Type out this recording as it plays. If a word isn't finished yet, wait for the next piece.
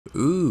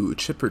Ooh,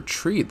 Chip or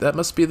Treat. That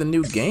must be the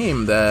new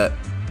game that...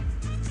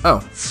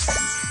 Oh.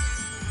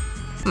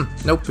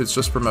 Nope, it's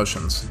just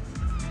promotions.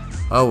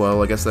 Oh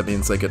well, I guess that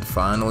means I get to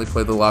finally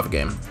play the lava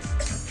game.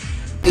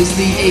 Is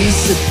the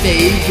Ace of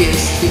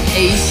Vegas, the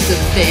Ace of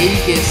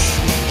Vegas.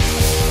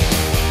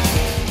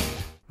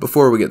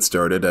 Before we get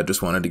started, I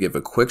just wanted to give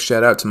a quick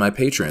shout out to my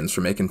patrons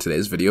for making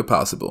today's video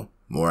possible.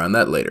 More on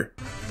that later.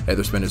 Hey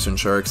there, Spinners and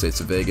Sharks, Ace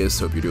of Vegas,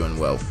 hope you're doing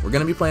well. We're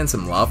going to be playing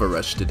some Lava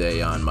Rush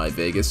today on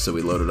MyVegas, so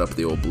we loaded up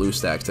the old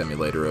BlueStacks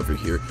emulator over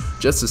here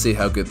just to see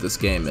how good this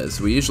game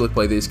is. We usually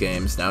play these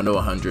games down to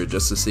 100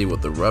 just to see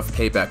what the rough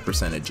payback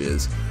percentage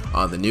is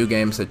on the new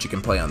games that you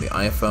can play on the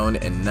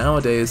iPhone and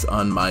nowadays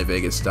on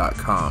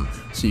MyVegas.com,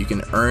 so you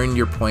can earn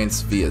your points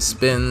via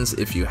spins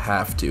if you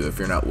have to, if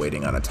you're not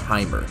waiting on a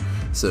timer.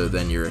 So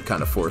then you're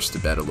kind of forced to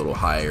bet a little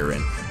higher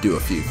and do a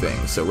few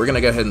things. So we're going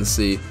to go ahead and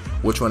see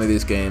which one of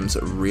these games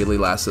really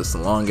lasts us the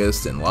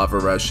longest, and Lava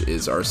Rush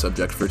is our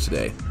subject for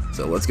today.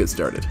 So let's get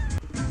started.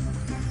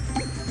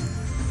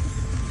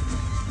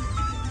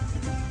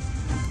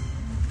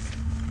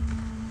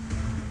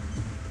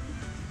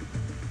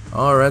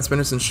 Alright,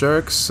 Spinners and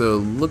Sharks, so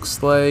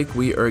looks like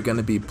we are going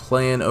to be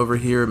playing over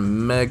here.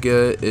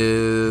 Mega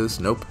is...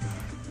 nope.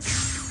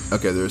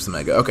 Okay, there's the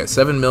Mega. Okay,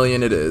 7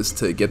 million it is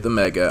to get the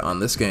Mega on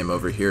this game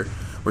over here.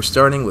 We're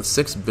starting with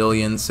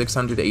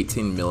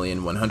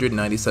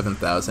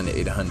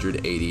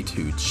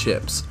 6,618,197,882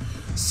 chips.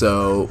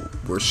 So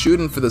we're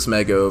shooting for this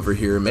Mega over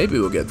here. Maybe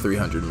we'll get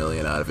 300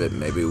 million out of it.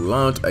 Maybe we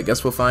won't. I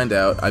guess we'll find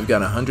out. I've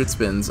got 100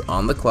 spins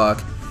on the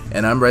clock,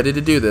 and I'm ready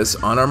to do this.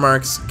 On our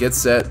marks, get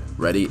set,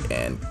 ready,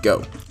 and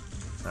go.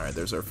 Alright,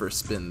 there's our first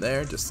spin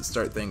there, just to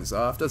start things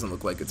off. Doesn't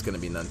look like it's going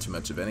to be none too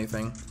much of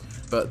anything,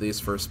 but these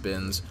first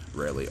spins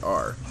rarely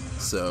are.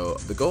 So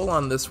the goal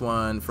on this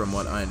one, from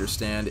what I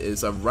understand,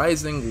 is a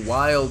Rising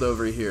Wild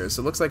over here.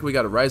 So it looks like we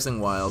got a Rising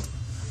Wild.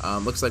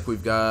 Looks like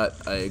we've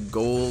got a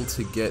goal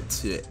to get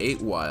to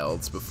 8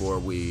 wilds before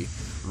we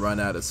run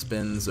out of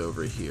spins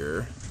over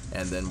here,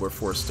 and then we're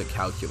forced to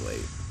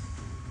calculate.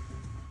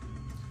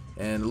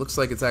 And it looks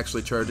like it's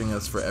actually charging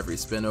us for every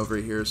spin over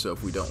here, so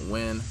if we don't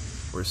win,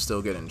 we're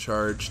still getting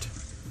charged,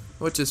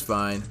 which is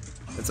fine.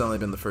 It's only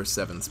been the first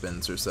 7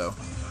 spins or so.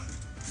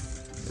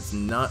 It's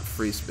not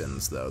free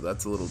spins though,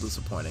 that's a little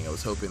disappointing. I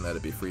was hoping that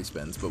it'd be free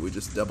spins, but we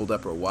just doubled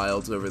up our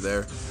wilds over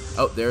there.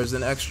 Oh, there's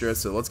an extra,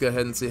 so let's go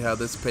ahead and see how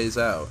this pays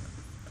out.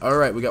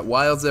 Alright, we got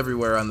wilds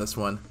everywhere on this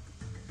one.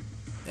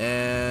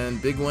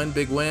 And big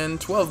win,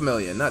 12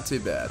 million, not too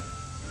bad.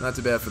 Not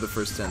too bad for the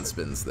first 10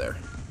 spins there.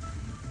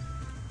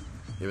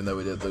 Even though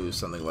we did lose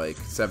something like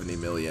 70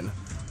 million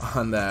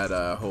on that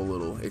whole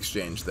little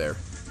exchange there.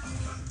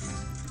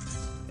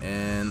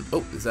 And,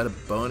 oh, is that a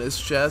bonus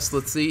chest?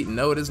 Let's see.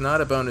 No, it is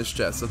not a bonus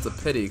chest. That's a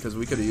pity, because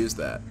we could have used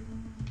that.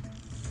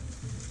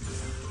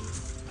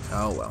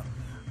 Oh, well.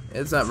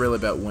 It's not really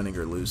about winning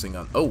or losing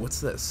on... oh,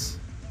 what's this?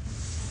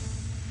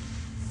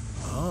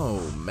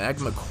 Oh,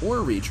 magma core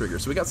retrigger.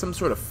 So we got some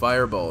sort of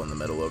fireball in the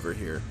middle over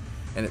here.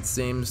 And it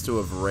seems to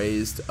have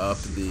raised up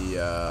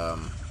the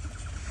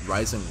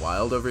Rising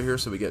Wild over here,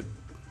 so we get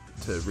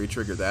to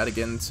retrigger that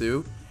again,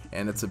 too.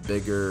 And it's a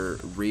bigger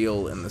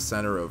reel in the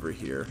center over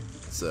here.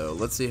 So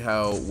let's see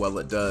how well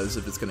it does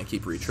if it's going to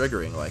keep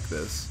retriggering like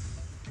this.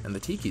 And the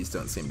tikis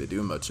don't seem to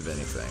do much of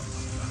anything.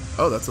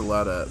 Oh, that's a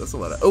lot of,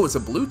 oh, it's a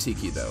blue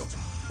tiki though.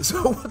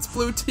 So what's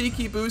blue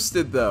tiki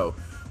boosted though?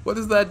 What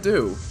does that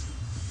do?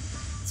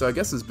 So I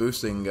guess it's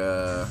boosting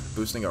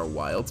boosting our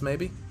wilds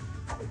maybe.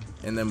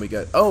 And then we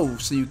get, oh,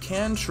 so you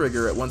can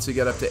trigger it once you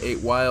get up to 8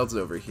 wilds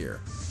over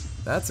here.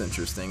 That's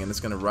interesting, and it's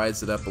going to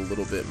rise it up a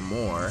little bit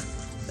more.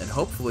 And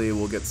hopefully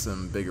we'll get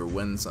some bigger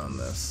wins on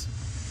this.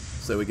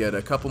 So we get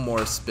a couple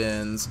more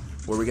spins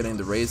where we're getting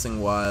the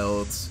Rising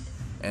Wilds,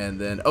 and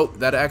then, oh,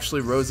 that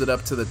actually rose it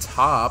up to the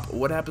top.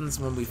 What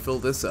happens when we fill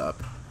this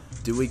up?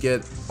 Do we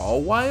get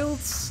all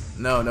wilds?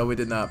 No, we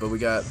did not, but we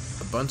got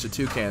a bunch of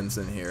toucans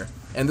in here.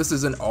 And this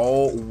is an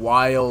all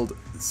wild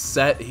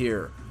set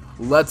here.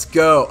 Let's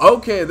go.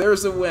 Okay,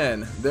 there's a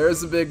win.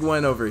 There's a big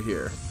win over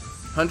here.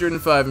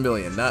 105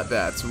 million, not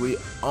bad. So we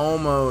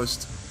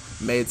almost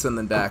made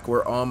something back.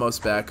 We're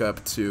almost back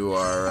up to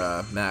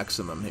our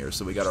maximum here.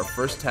 So we got our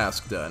first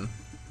task done.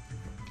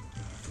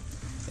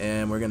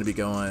 And we're going to be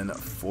going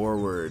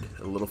forward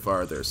a little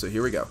farther. So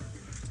here we go.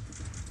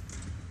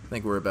 I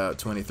think we're about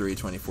 23,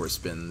 24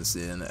 spins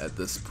in at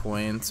this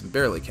point.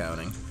 Barely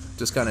counting.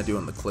 Just kind of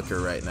doing the clicker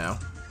right now.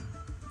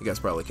 You guys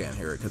probably can't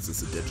hear it because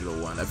it's a digital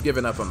one. I've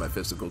given up on my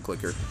physical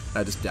clicker.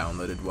 I just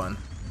downloaded one.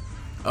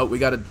 Oh, we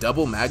got a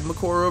double magma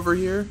core over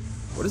here.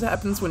 What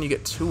happens when you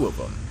get 2 of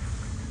them?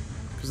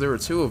 Because there were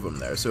 2 of them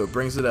there, so it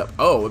brings it up.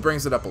 Oh, it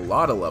brings it up a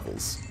lot of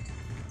levels.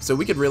 So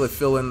we could really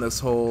fill in this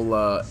whole,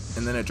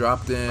 and then it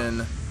dropped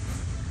in.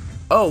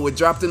 Oh, it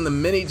dropped in the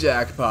mini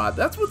jackpot.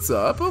 That's what's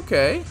up.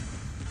 Okay.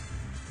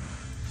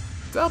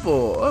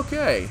 Double.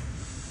 Okay.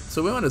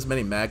 So we want as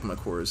many magma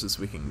cores as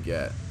we can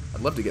get.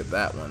 I'd love to get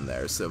that one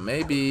there. So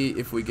maybe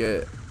if we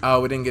get.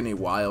 Oh, we didn't get any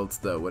wilds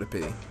though. Would it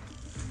be?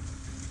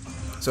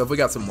 So if we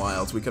got some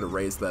wilds, we could have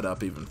raised that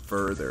up even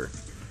further.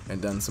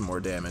 and done some more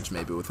damage,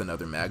 maybe with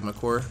another magma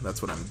core.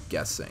 That's what I'm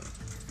guessing.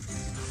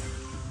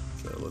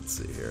 So let's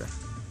see here.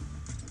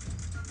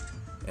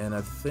 And I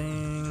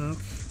think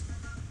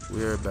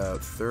we're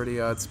about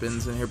 30 odd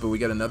spins in here, but we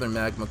got another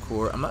magma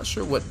core. I'm not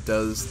sure what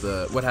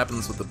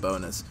happens with the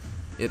bonus.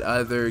 It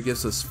either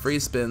gives us free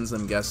spins,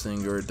 I'm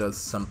guessing, or it does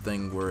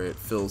something where it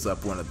fills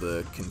up one of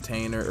the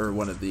container or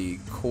one of the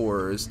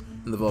cores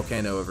in the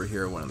volcano over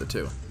here, one of the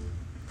two.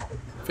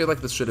 I feel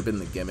like this should have been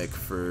the gimmick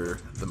for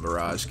the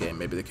Mirage game.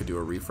 Maybe they could do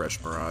a refresh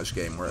Mirage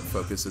game where it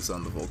focuses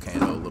on the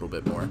volcano a little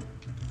bit more.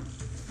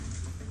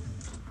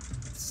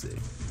 Let's see.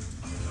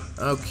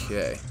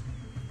 Okay.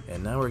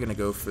 And now we're going to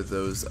go for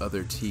those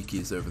other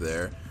tikis over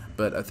there.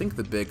 But I think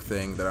the big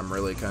thing that I'm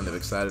really kind of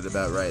excited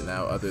about right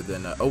now, other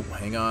than, oh,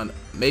 hang on,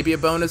 maybe a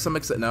bonus.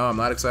 No, I'm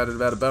not excited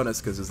about a bonus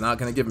because it's not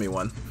going to give me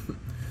one.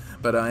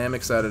 But I am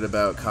excited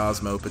about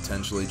Cosmo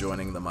potentially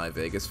joining the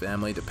MyVegas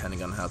family,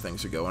 depending on how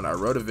things are going. I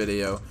wrote a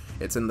video.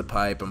 It's in the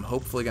pipe. I'm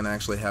hopefully going to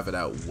actually have it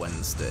out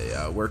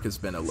Wednesday. Work has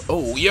been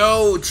oh,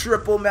 yo,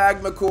 triple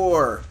magma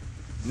core.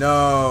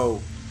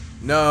 No.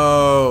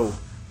 No.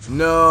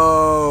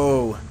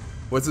 No.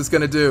 What's this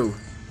going to do?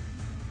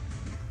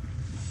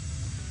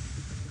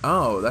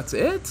 Oh, that's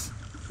it?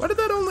 Why did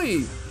that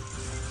only...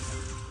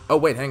 Oh,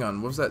 wait, hang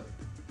on. What was that?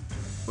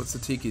 What's the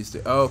tiki's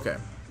do? Oh, okay.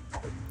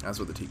 That's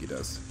what the tiki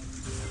does.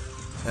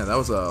 Yeah, that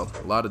was a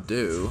lot of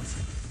do.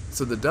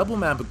 So the double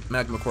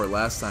magma core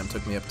last time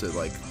took me up to,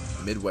 like,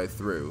 midway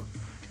through.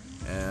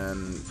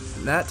 And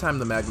that time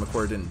the magma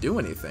core didn't do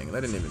anything.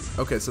 That didn't even...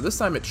 Okay, so this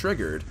time it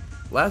triggered.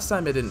 Last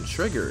time it didn't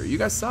trigger. You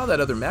guys saw that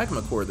other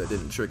magma core that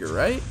didn't trigger,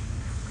 right?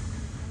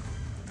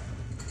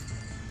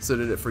 So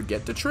did it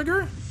forget to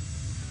trigger?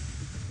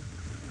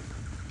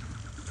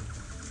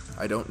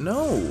 I don't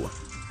know.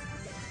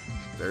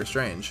 Very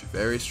strange.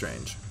 Very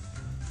strange.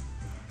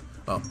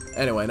 Well,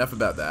 anyway, enough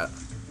about that.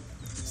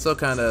 Still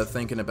kind of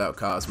thinking about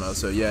Cosmo.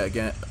 So yeah,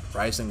 again,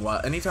 Rising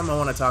Wild. Anytime I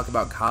want to talk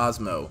about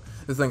Cosmo,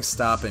 this thing's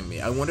stopping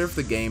me. I wonder if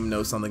the game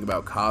knows something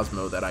about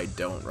Cosmo that I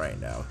don't right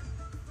now.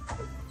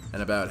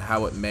 And about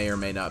how it may or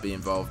may not be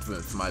involved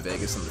with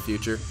MyVegas in the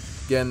future.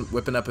 Again,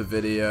 whipping up a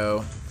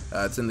video.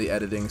 It's in the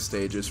editing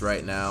stages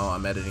right now.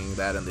 I'm editing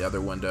that in the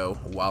other window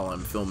while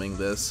I'm filming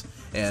this.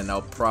 And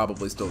I'll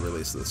probably still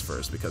release this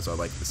first because I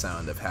like the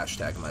sound of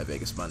hashtag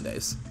MyVegas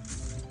Mondays.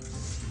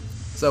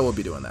 So we'll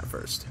be doing that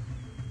first.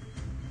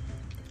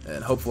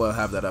 And hopefully I'll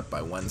have that up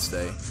by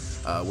Wednesday.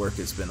 Work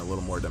has been a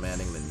little more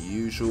demanding than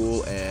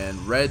usual. And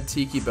red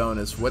tiki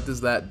bonus, what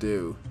does that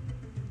do?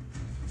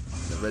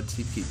 The red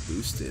tiki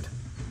boosted.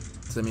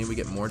 Does that mean we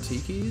get more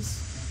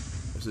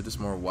tikis? Or is it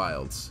just more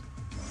wilds?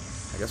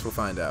 I guess we'll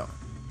find out.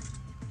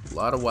 A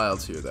lot of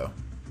wilds here though.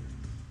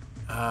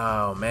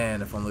 Oh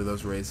man, if only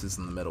those races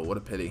in the middle. What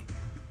a pity.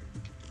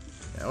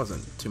 Yeah, that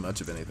wasn't too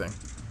much of anything.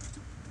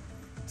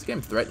 This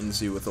game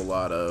threatens you with a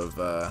lot of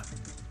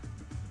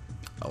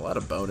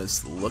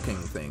bonus looking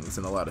things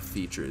and a lot of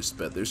features,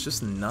 but there's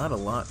just not a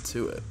lot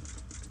to it.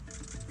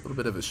 A little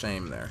bit of a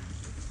shame there.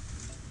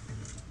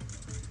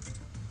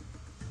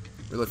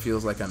 Really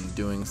feels like I'm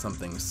doing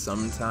something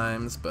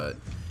sometimes, but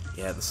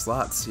yeah, the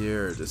slots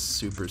here are just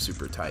super,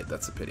 super tight.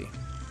 That's a pity.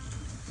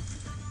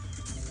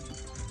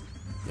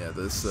 Yeah,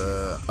 this,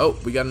 oh,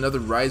 we got another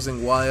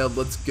Rising Wild.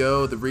 Let's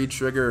go, the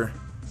re-trigger.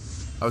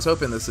 I was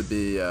hoping this would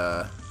be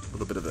a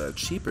little bit of a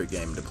cheaper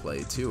game to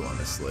play, too,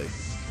 honestly.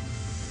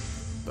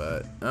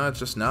 But, no, it's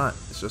just not.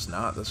 It's just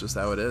not. That's just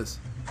how it is.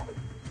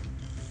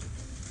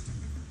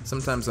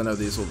 Sometimes I know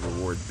these will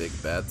reward big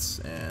bets,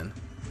 and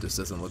it just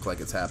doesn't look like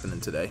it's happening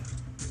today.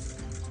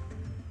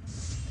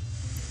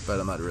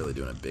 But I'm not really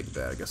doing a big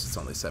bet. I guess it's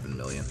only 7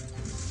 million.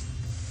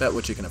 Bet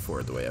what you can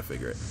afford the way I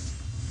figure it.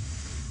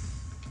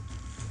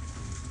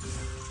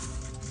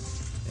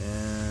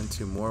 And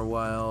 2 more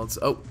wilds.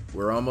 Oh,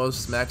 we're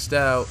almost maxed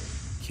out.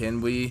 Can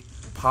we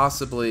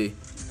possibly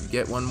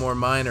get one more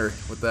miner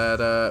with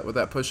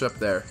that push up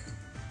there?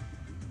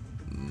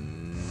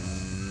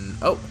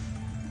 Oh,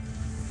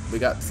 we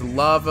got the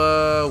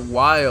lava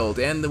wild,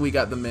 and then we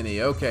got the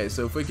mini. Okay,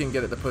 so if we can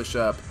get it to push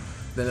up,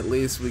 then at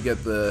least we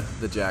get the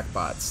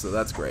jackpots. So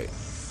that's great.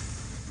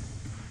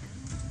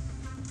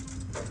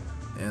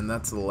 And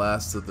that's the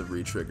last of the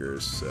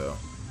re-triggers. So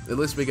at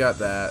least we got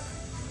that.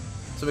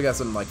 So we got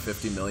something like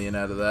 50 million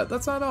out of that.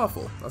 That's not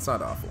awful. That's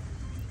not awful.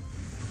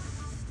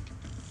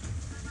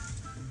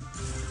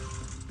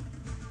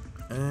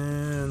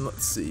 And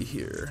let's see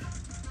here.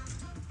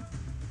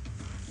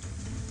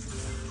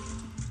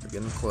 We're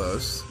getting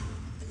close.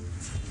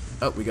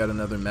 Oh, we got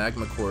another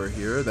magma core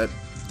here that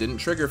didn't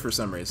trigger for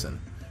some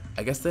reason.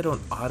 I guess they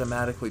don't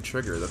automatically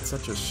trigger. That's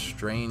such a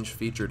strange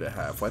feature to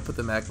have. Why put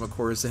the magma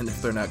cores in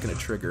if they're not going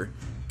to trigger?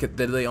 Did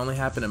they only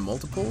happen in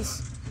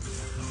multiples?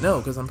 No,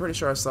 because I'm pretty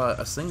sure I saw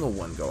a single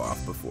one go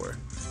off before.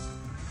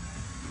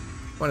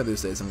 One of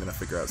these days I'm going to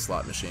figure out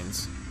slot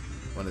machines.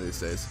 One of these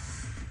days.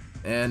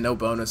 And no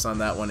bonus on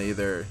that one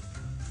either.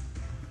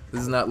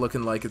 This is not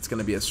looking like it's going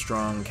to be a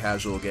strong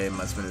casual game,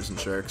 my spinners and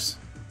sharks.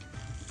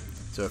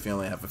 So if you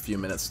only have a few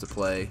minutes to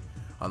play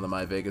on the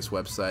MyVegas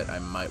website, I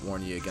might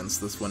warn you against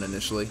this one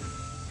initially.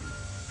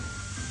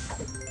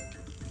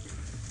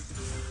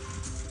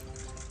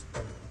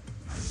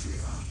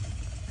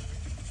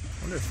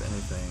 wonder if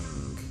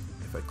anything,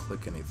 if I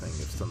click anything,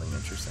 if something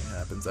interesting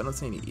happens. I don't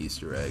see any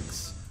Easter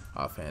eggs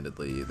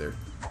offhandedly either.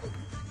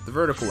 The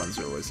vertical ones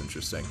are always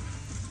interesting.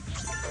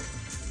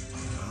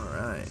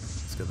 Alright,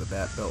 let's get the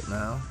bat belt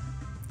now.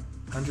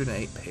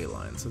 108 pay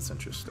lines, that's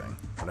interesting.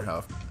 Wonder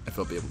how if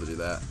I'll be able to do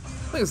that.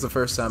 I think it's the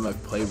first time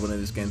I've played one of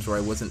these games where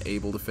I wasn't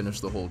able to finish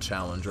the whole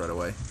challenge right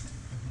away.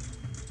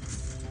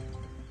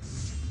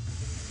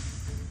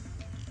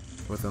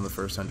 Within the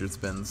first 100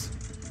 spins.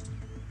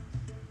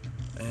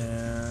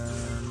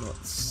 And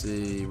let's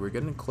see, we're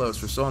getting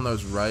close. We're still on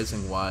those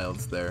rising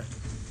wilds there.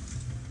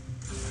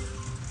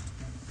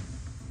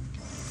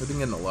 We've been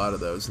getting a lot of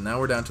those. Now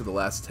we're down to the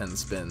last 10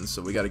 spins,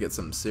 so we got to get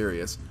something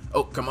serious.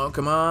 Oh, come on,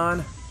 come on!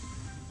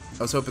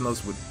 I was hoping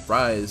those would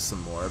rise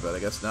some more, but I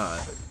guess not.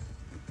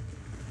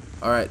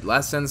 Alright,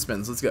 last 10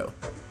 spins, let's go.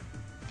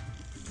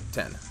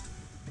 10.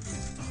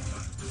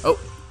 Oh,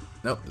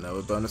 nope,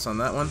 no bonus on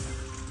that one.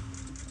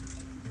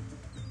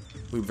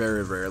 We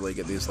very rarely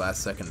get these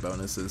last second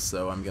bonuses,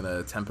 so I'm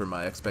gonna temper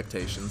my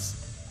expectations.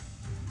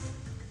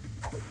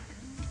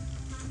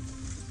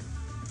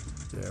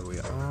 There we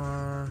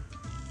are.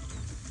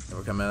 And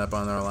we're coming up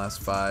on our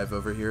last 5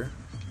 over here.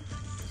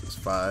 This is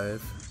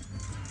 5.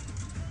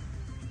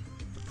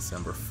 It's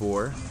number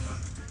 4.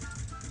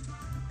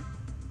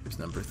 Here's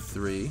number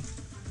 3.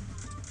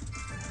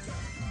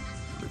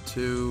 Number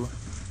 2.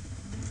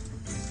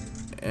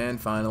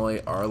 And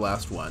finally, our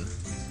last one.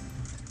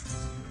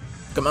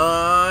 Come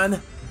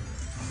on!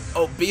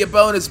 Oh, be a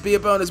bonus, be a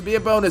bonus, be a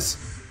bonus!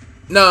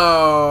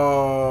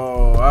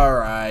 No!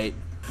 Alright.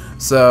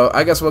 So,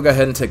 I guess we'll go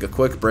ahead and take a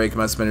quick break,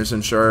 my spinners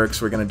and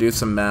sharks. We're gonna do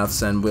some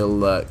maths and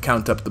we'll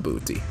count up the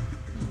booty.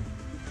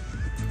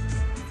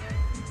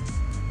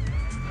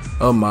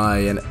 Oh my,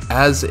 and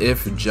as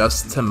if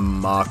just to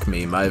mock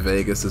me,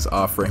 MyVegas is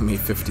offering me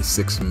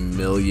 56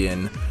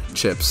 million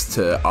chips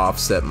to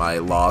offset my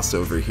loss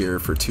over here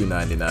for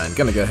 $2.99.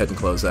 Gonna go ahead and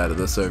close out of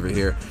this over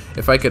here.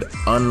 If I could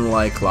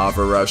unlike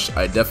Lava Rush,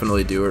 I'd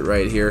definitely do it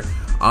right here.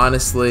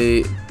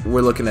 Honestly,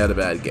 we're looking at a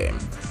bad game.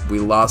 We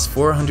lost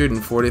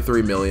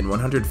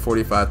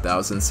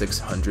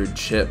 443,145,600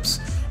 chips,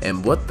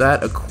 and what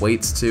that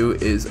equates to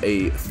is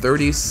a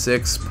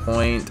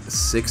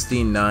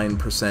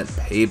 36.69%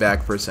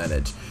 payback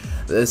percentage.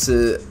 This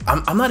is,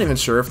 I'm not even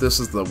sure if this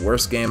is the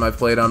worst game I've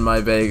played on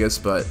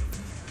MyVegas, but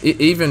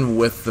even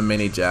with the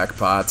mini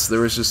jackpots,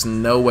 there was just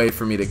no way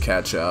for me to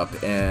catch up,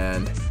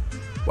 and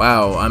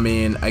wow, I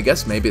mean, I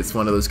guess maybe it's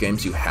one of those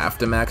games you have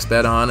to max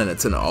bet on, and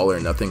it's an all or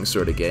nothing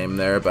sort of game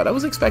there, but I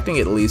was expecting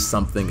at least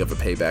something of a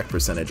payback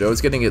percentage. I was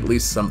getting at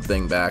least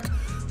something back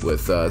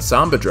with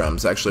Samba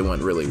Drums, actually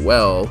went really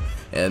well,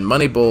 and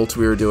Money Bolt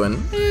we were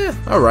doing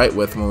alright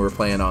with when we were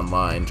playing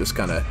online, just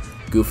kind of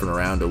goofing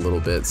around a little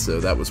bit, so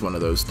that was one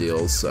of those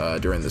deals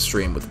during the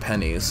stream with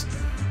pennies.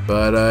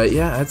 But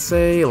yeah, I'd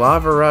say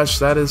Lava Rush,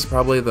 that is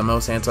probably the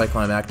most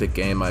anticlimactic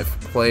game I've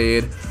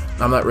played.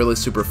 I'm not really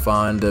super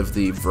fond of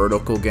the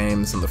vertical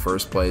games in the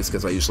first place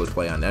because I usually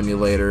play on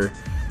emulator.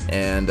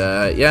 And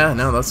yeah,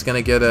 no, that's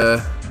gonna get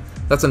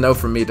that's a no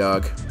from me,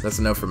 dog. That's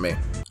a no from me.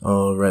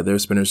 Alright there,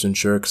 spinners and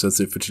sharks, that's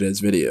it for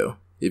today's video.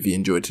 If you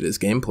enjoyed today's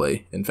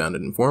gameplay and found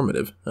it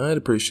informative, I'd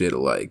appreciate a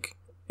like.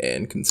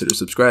 And consider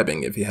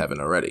subscribing if you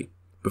haven't already.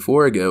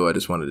 Before I go, I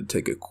just wanted to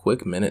take a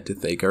quick minute to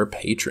thank our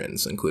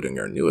patrons, including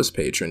our newest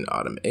patron,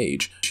 Autumn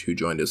Age, who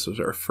joined us as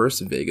our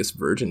first Vegas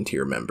Virgin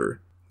tier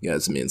member.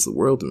 Guys, it means the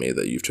world to me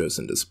that you've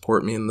chosen to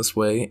support me in this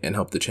way and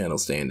help the channel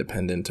stay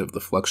independent of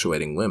the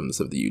fluctuating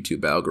whims of the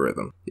YouTube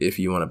algorithm. If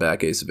you want to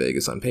back Ace of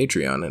Vegas on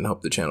Patreon and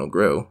help the channel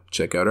grow,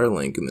 check out our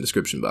link in the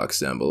description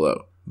box down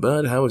below.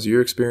 But how was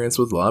your experience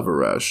with Lava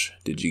Rush?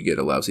 Did you get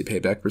a lousy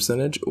payback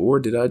percentage,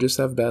 or did I just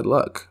have bad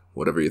luck?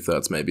 Whatever your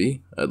thoughts may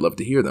be, I'd love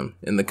to hear them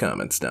in the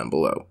comments down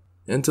below.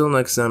 Until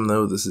next time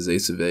though, this is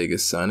Ace of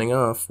Vegas signing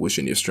off,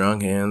 wishing you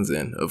strong hands,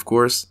 and of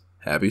course,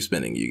 happy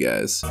spinning you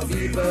guys.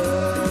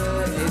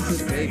 Viva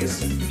Ace of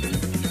Vegas.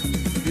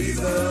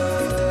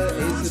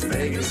 Viva Ace of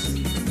Vegas.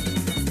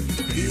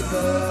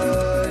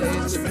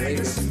 Viva Ace of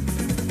Vegas.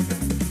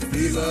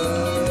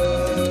 Viva